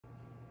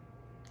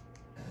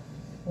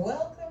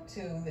Welcome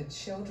to the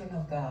Children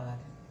of God.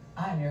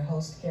 I'm your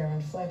host,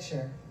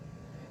 Taylor-Fletcher.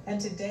 And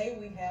today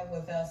we have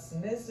with us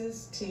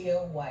Mrs.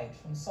 Tia White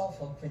from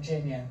Suffolk,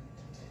 Virginia.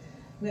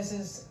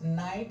 Mrs.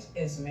 Knight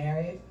is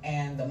married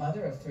and the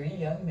mother of 3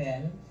 young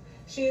men.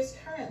 She is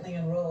currently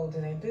enrolled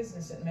in a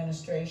business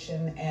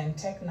administration and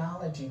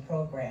technology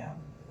program.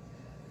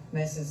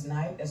 Mrs.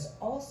 Knight is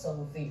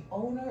also the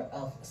owner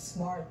of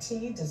Smart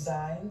T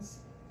Designs,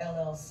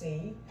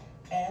 LLC,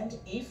 and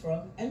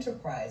Ephraim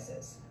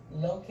Enterprises,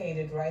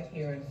 located right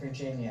here in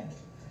Virginia.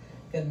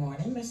 Good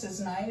morning,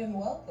 Mrs. Knight, and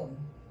welcome.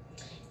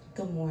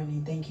 Good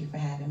morning. Thank you for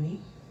having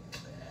me.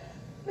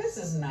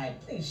 Mrs.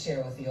 Knight, please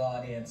share with the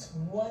audience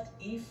what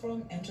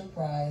Ephraim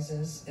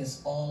Enterprises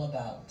is all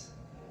about.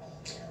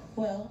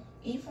 Well,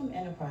 Ephraim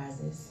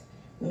Enterprises'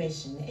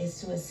 mission is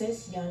to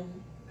assist young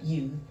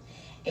youth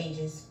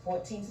ages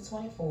 14 to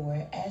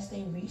 24 as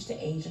they reach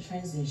the age of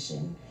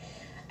transition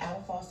out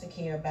of foster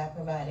care by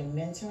providing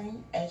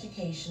mentoring,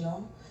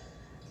 educational,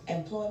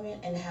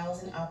 employment, and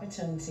housing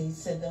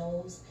opportunities to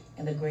those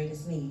in the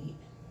greatest need.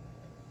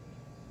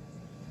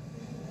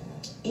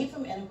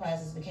 Ephraim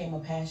Enterprises became a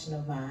passion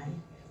of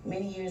mine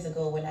many years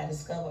ago when I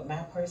discovered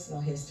my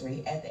personal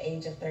history at the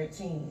age of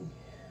 13.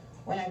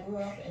 When I grew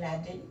up and I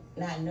did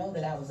not know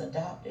that I was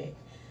adopted,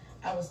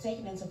 I was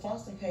taken into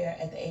foster care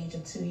at the age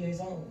of 2 years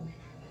old.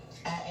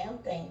 I am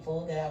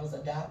thankful that I was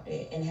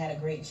adopted and had a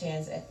great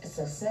chance at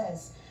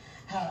success.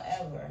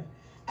 However,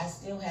 I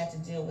still had to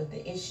deal with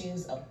the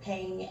issues of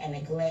pain and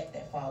neglect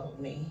that followed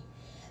me.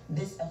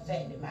 This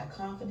affected my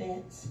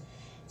confidence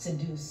to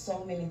do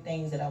so many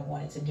things that I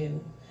wanted to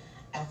do.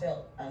 I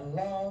felt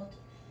unloved,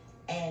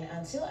 and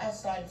until I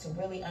started to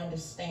really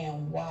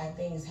understand why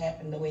things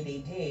happened the way they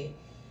did,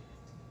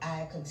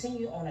 I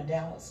continued on a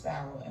downward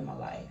spiral in my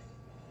life.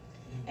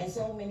 And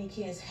so many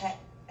kids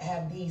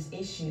have these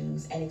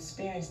issues and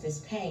experience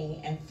this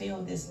pain and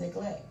feel this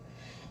neglect.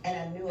 And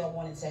I knew I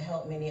wanted to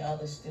help many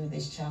others through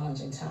this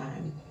challenging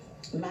time.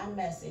 My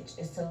message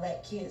is to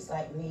let kids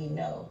like me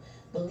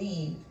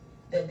believe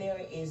that there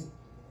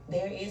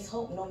is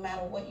hope no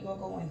matter what you are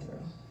going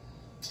through.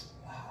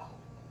 Wow.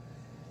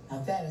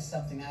 Now that is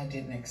something I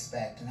didn't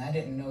expect, and I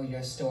didn't know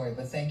your story,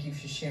 but thank you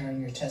for sharing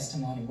your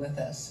testimony with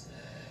us.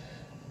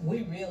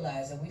 We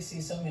realize that we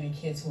see so many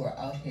kids who are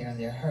out here and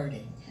they're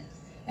hurting. Yes.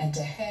 And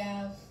to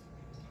have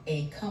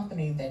a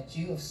company that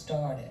you have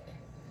started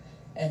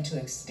and to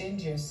extend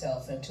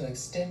yourself and to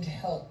extend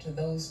help to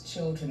those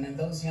children and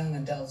those young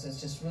adults is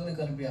just really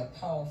going to be a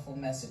powerful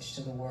message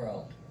to the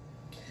world.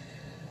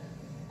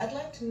 I'd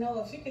like to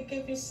know if you could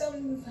give me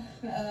some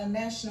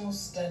national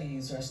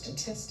studies or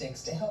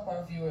statistics to help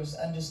our viewers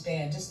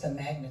understand just the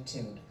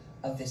magnitude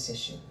of this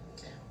issue.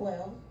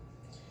 Well,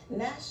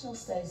 national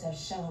studies have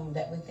shown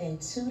that within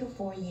 2 to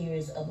 4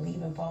 years of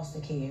leaving foster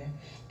care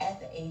at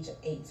the age of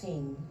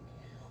 18,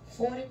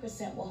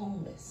 40% were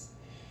homeless.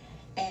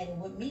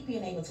 And with me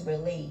being able to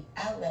relate,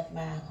 I left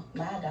my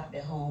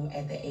adopted home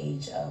at the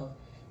age of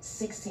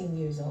 16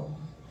 years old.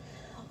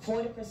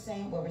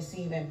 40% were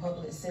receiving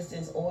public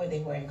assistance or they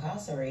were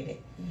incarcerated.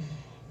 Mm-hmm.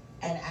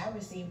 And I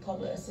received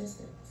public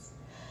assistance.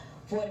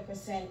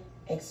 40%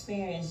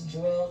 experienced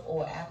drug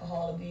or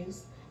alcohol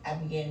abuse. I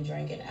began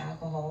drinking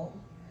alcohol.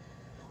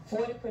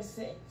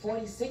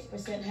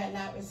 46% had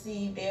not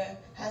received their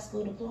high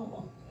school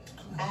diploma.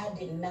 I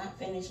did not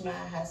finish my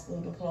high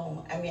school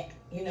diploma. I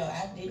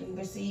didn't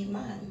receive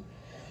mine.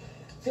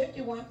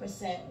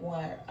 51%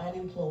 were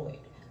unemployed.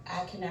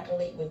 I cannot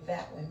relate with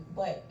that one,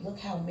 but look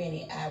how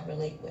many I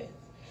relate with.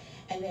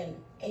 And then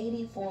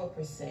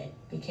 84%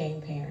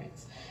 became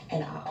parents,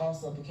 and I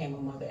also became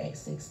a mother at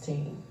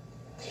 16.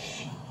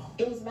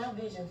 It is my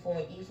vision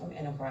for Ephraim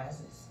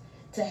Enterprises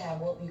to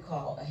have what we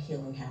call a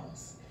healing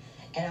house,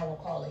 and I will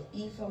call it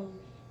Ephraim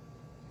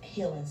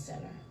Healing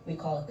Center. We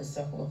call it the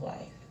Circle of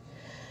Life.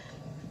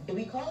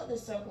 We call it the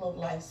Circle of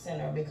Life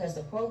Center because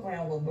the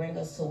program will bring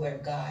us to where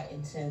God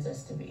intends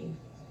us to be.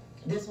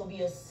 This will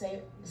be a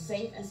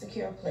safe and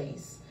secure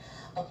place,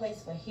 a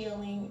place for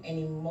healing and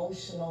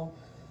emotional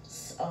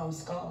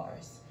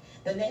scars.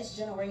 The next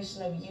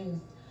generation of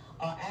youth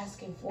are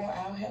asking for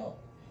our help,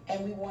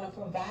 and we want to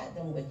provide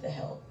them with the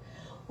help.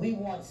 We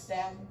want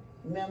staff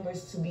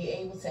members to be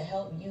able to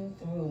help you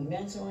through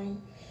mentoring,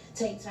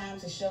 take time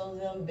to show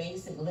them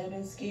basic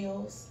living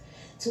skills,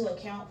 to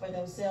account for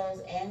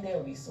themselves and their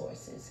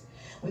resources.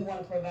 We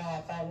want to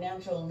provide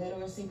financial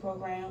literacy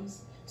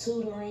programs,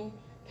 tutoring,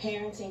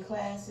 parenting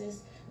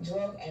classes,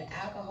 drug and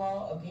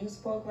alcohol abuse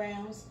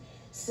programs,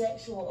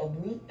 sexual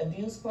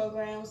abuse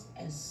programs,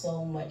 and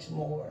so much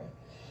more.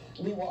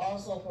 We will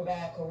also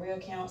provide career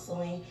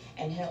counseling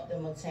and help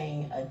them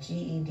attain a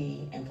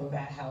GED and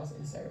provide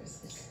housing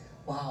services.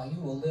 Wow,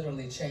 you will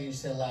literally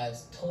change their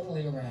lives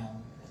totally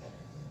around.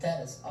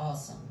 That is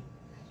awesome.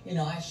 You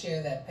know, I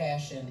share that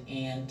passion,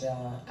 and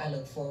I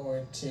look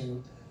forward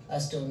to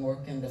us doing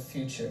work in the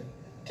future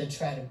to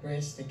try to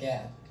bridge the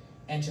gap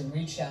and to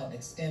reach out and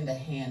extend a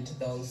hand to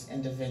those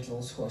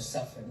individuals who are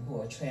suffering, who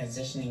are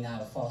transitioning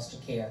out of foster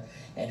care,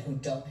 and who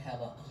don't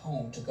have a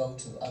home to go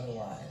to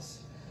otherwise.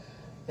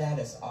 That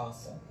is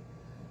awesome.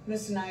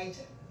 Ms. Knight,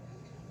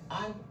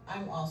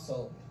 I'm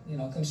also,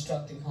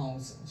 constructing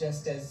homes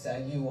just as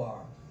you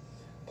are.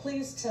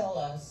 Please tell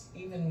us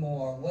even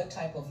more what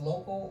type of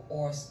local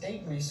or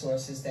state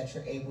resources that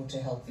you're able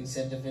to help these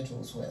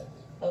individuals with.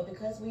 But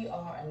because we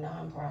are a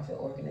nonprofit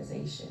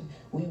organization,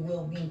 we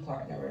will be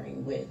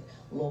partnering with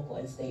local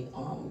and state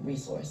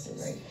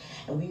resources. Right.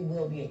 And we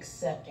will be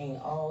accepting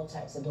all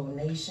types of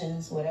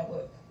donations,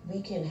 whatever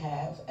we can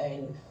have,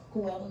 and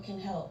whoever can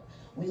help.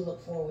 We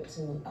look forward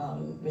to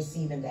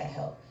receiving that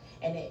help.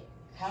 And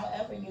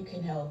however you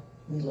can help,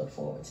 we look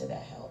forward to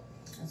that help.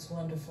 That's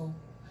wonderful.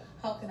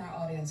 How can our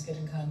audience get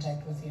in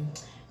contact with you?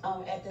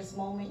 At this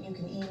moment, you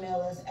can email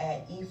us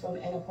at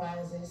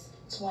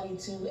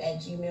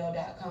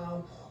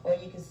ephraenterprises22@gmail.com, or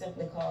you can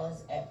simply call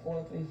us at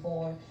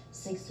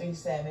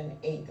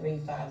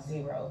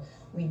 434-637-8350.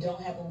 We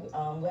don't have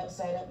a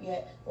website up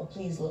yet, but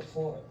please look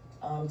forward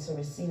to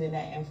receiving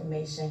that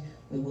information.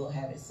 We will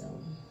have it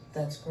soon.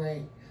 That's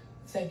great.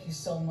 Thank you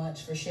so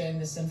much for sharing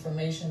this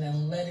information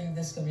and letting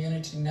this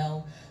community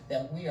know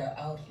that we are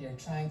out here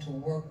trying to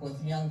work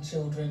with young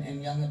children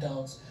and young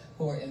adults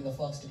who are in the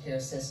foster care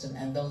system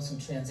and those who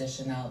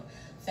transition out.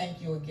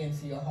 Thank you again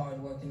for your hard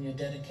work and your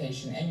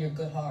dedication and your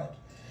good heart.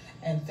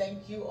 And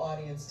thank you,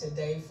 audience,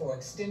 today for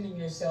extending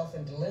yourself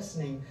and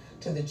listening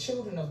to the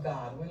children of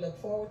God. We look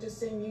forward to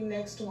seeing you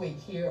next week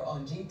here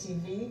on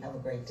GTV. Have a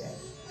great day.